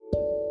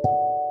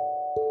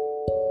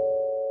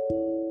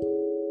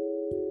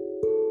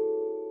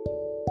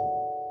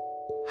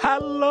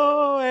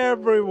Hello,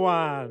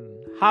 everyone.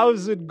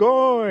 How's it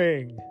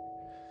going?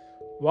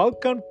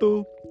 Welcome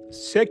to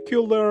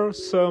Secular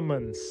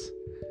Sermons,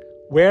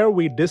 where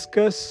we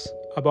discuss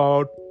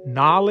about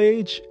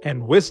knowledge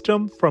and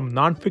wisdom from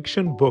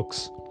nonfiction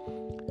books.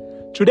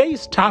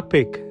 Today's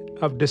topic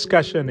of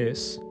discussion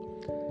is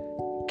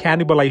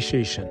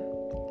cannibalization.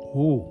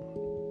 Ooh,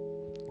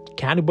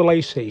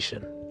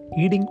 cannibalization.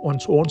 Eating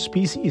one's own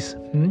species.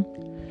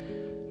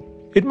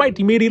 It might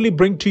immediately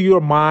bring to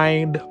your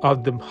mind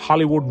of the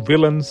Hollywood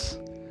villains,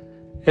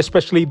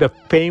 especially the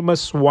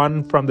famous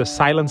one from The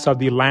Silence of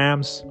the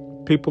Lambs.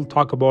 People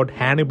talk about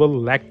Hannibal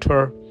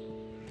Lecter.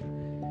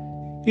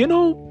 You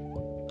know,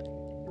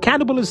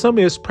 cannibalism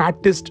is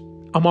practiced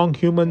among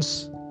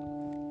humans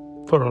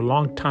for a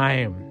long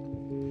time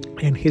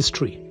in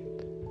history.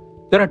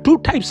 There are two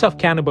types of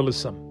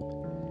cannibalism.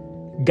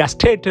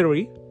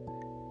 Gustatory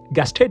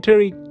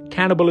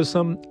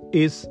cannibalism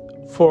is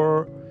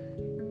for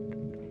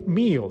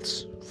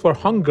meals, for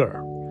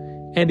hunger,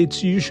 and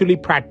it's usually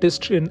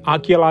practiced in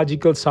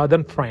archaeological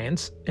southern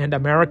France and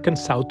American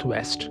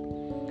Southwest,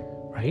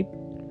 right?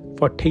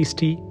 For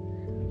tasty.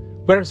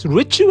 Whereas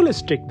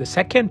ritualistic, the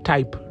second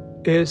type,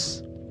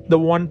 is the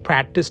one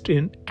practiced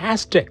in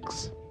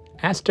Aztecs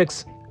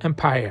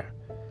Empire.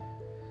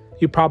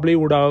 You probably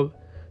would have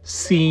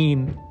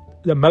seen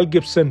the Mel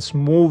Gibson's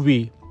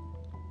movie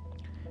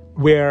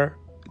where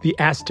the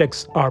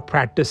Aztecs are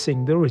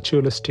practicing the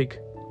ritualistic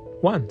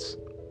ones.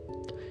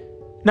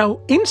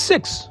 Now,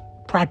 insects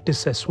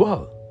practice as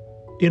well.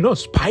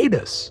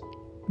 Spiders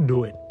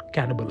do it,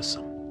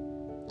 cannibalism.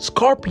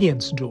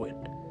 Scorpions do it.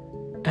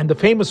 And the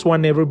famous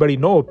one everybody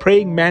knows,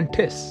 praying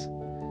mantis,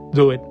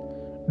 do it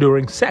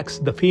during sex.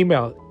 The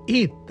female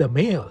eat the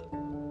male.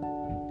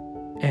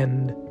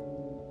 And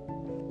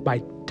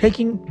by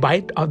taking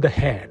bite of the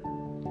head,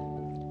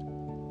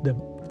 the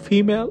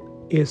female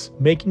is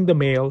making the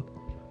male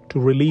to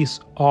release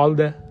all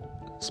the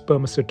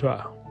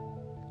spermaceti.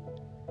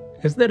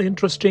 Isn't that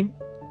interesting?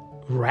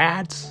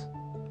 Rats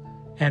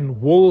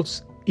and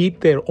wolves eat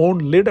their own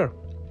litter.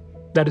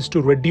 That is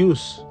to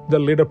reduce the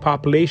litter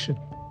population.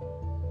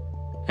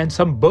 And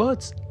some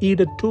birds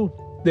eat it too,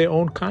 their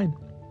own kind.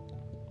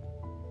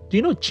 Do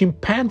you know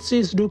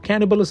chimpanzees do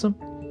cannibalism?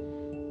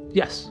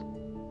 Yes,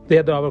 they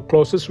are our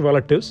closest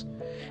relatives.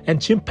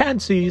 And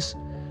chimpanzees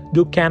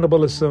do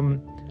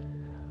cannibalism.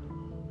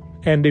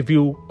 And if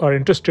you are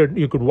interested,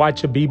 you could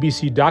watch a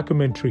BBC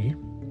documentary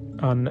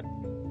and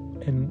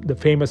the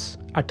famous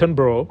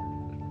Attenborough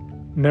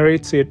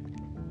narrates it,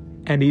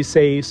 and he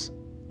says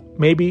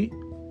maybe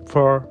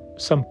for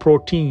some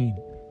protein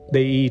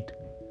they eat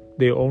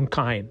their own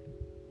kind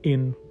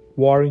in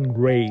warring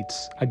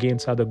raids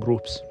against other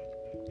groups.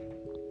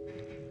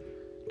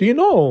 Do you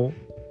know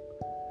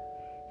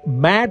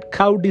mad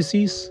cow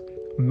disease?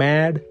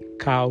 Mad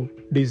cow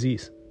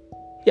disease.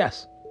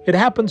 Yes, it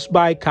happens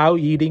by cow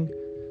eating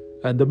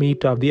the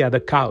meat of the other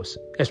cows,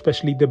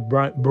 especially the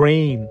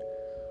brain,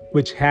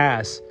 which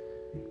has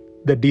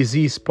the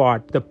disease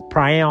part, the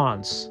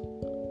prions.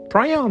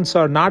 Prions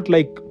are not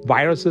like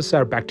viruses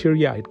or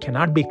bacteria. It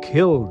cannot be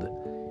killed.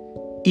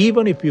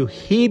 Even if you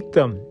heat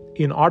them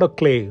in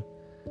autoclave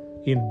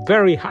in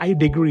very high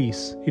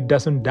degrees, it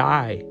doesn't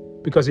die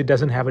because it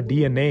doesn't have a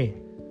DNA.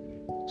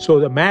 So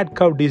the mad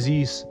cow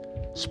disease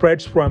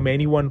spreads from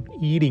anyone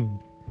eating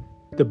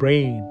the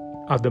brain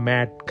of the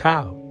mad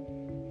cow.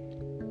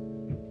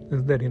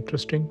 Isn't that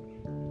interesting?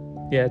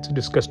 Yeah, it's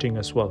disgusting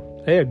as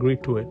well. I agree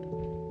to it.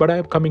 But I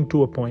am coming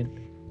to a point.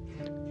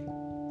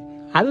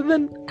 Other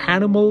than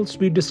animals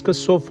we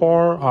discussed so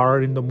far,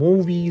 or in the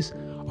movies,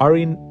 or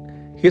in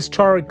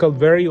historical,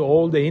 very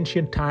old,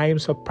 ancient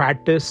times of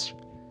practice,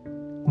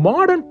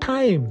 modern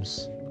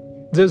times,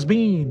 there's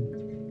been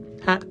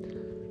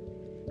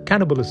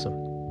cannibalism.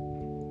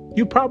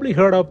 You probably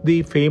heard of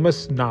the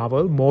famous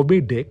novel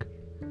Moby Dick.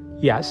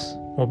 Yes,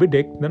 Moby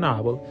Dick, the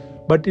novel.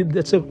 But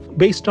it's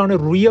based on a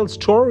real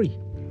story.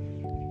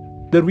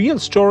 The real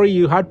story,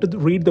 you had to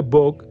read the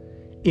book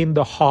In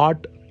the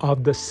Heart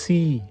of the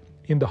Sea.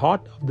 In the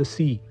Heart of the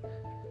Sea.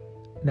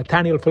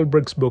 Nathaniel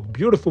Philbrick's book,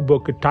 beautiful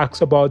book. It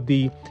talks about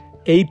the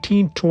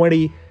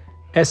 1820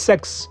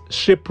 Essex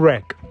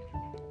shipwreck.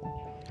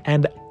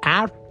 And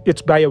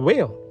it's by a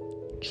whale.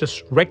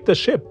 Just wrecked the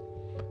ship.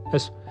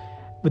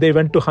 They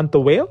went to hunt the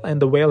whale,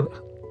 and the whale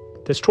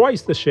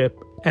destroys the ship.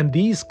 And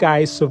these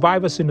guys,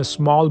 survivors in a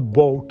small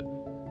boat,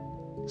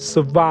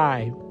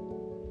 survive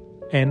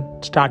and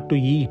start to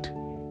eat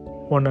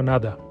one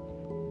another.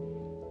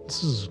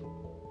 This is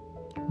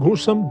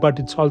gruesome, but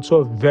it's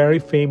also a very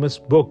famous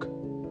book,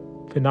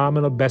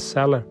 phenomenal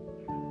bestseller.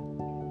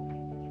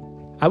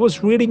 I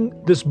was reading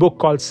this book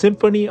called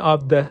Symphony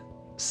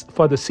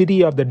for the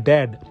City of the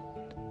Dead.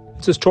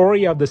 It's a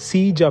story of the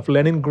siege of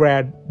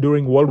Leningrad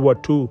during World War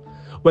II,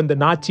 when the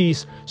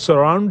Nazis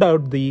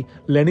surrounded the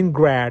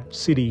Leningrad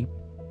city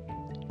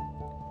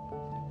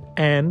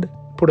and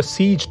put a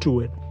siege to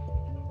it.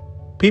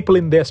 People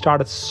in there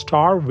started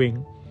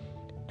starving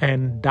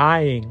and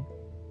dying,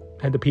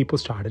 and the people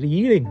started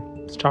eating.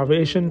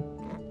 Starvation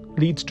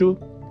leads to,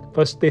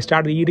 first they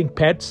started eating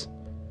pets,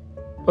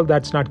 Well,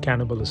 that's not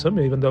cannibalism,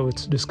 even though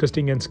it's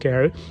disgusting and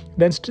scary.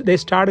 Then they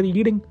started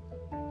eating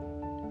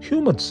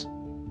humans,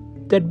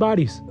 dead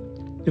bodies.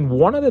 And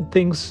one of the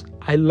things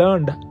I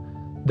learned,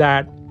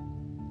 that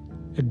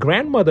a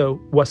grandmother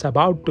was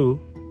about to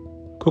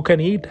cook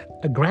and eat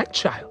a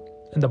grandchild,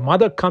 and the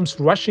mother comes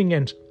rushing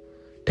and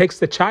takes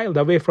the child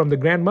away from the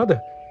grandmother.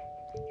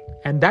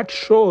 And that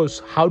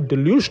shows how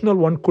delusional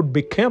one could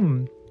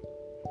become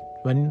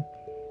when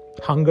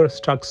hunger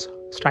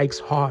strikes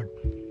hard.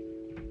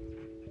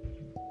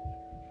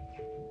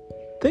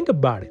 Think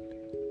about it.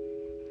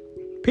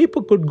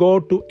 People could go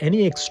to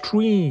any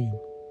extreme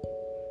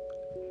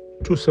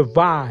to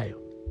survive.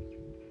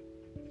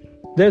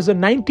 There's a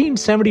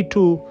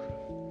 1972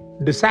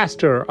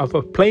 disaster of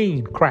a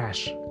plane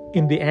crash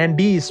in the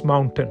Andes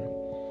mountain.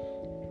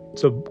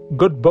 It's a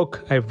good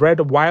book I've read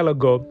a while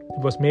ago.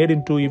 It was made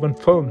into even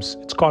films.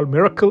 It's called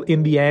Miracle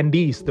in the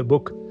Andes, the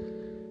book.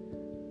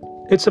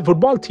 It's a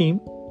football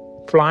team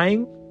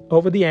flying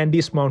over the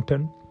Andes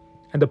mountain,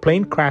 and the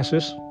plane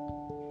crashes,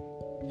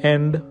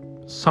 and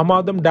some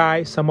of them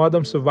die, some of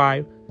them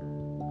survive.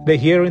 They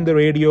hear in the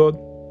radio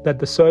that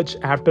the search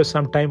after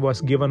some time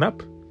was given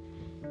up.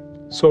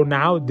 So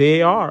now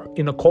they are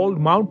in a cold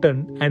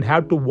mountain and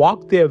have to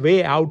walk their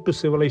way out to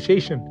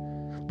civilization.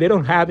 They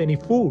don't have any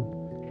food.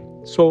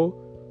 So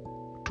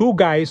two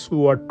guys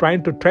who are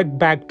trying to trek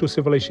back to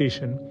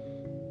civilization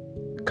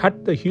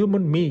cut the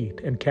human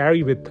meat and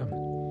carry with them.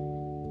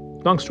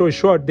 Long story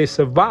short, they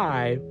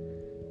survive,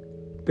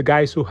 the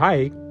guys who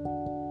hike,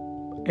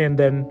 and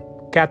then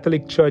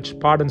Catholic Church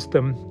pardons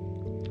them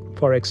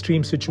for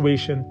extreme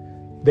situation.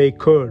 They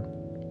could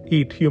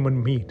eat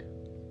human meat.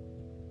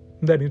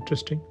 Isn't that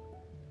interesting?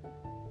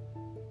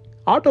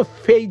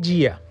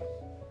 Autophagia,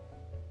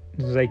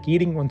 it's like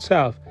eating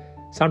oneself,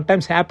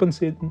 sometimes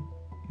happens in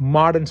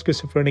modern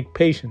schizophrenic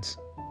patients.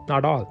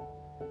 Not all.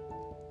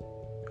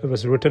 It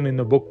was written in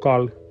a book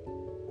called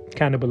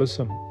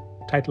Cannibalism,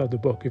 title of the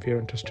book if you're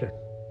interested.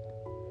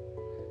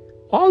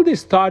 All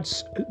these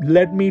thoughts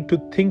led me to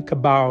think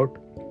about,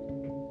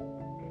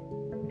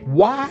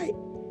 why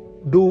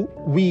do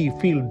we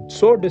feel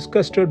so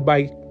disgusted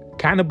by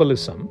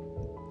cannibalism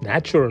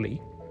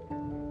naturally,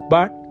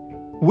 but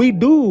we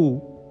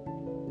do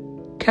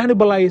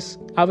cannibalize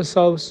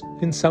ourselves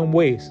in some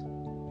ways?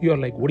 You're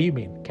like, what do you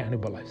mean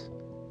cannibalize?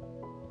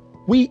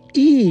 We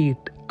eat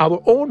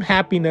our own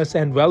happiness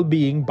and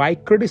well-being by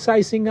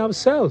criticizing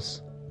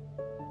ourselves.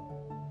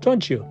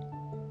 Don't you?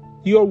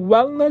 Your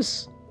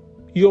wellness,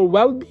 your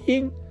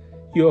well-being,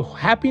 your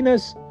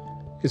happiness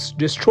is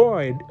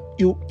destroyed.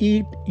 You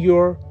eat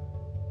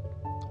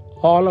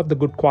all of the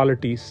good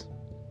qualities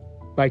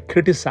by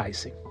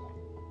criticizing.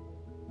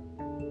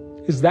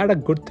 Is that a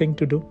good thing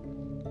to do?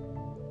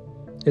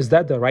 Is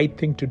that the right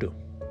thing to do?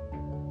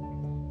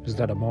 Is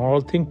that a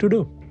moral thing to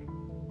do?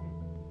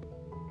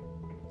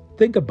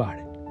 Think about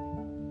it.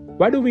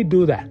 Why do we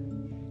do that?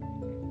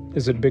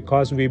 Is it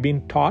because we've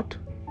been taught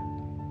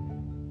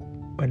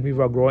when we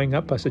were growing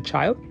up as a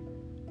child,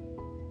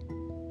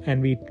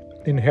 and we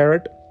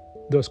inherit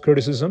those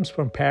criticisms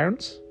from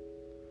parents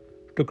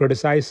to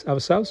criticize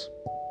ourselves?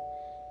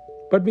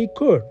 But we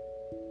could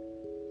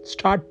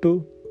start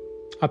to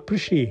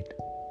appreciate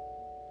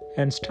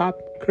and stop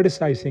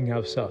criticizing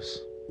ourselves.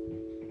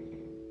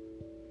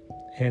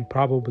 And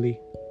probably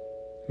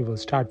we will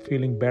start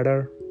feeling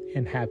better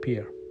and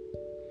happier.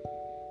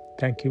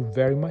 Thank you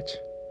very much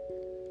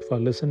for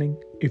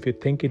listening. If you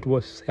think it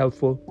was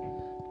helpful,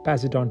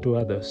 pass it on to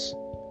others.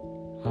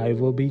 I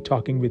will be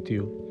talking with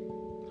you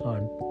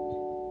on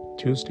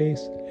Tuesdays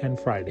and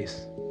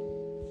Fridays.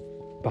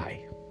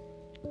 Bye.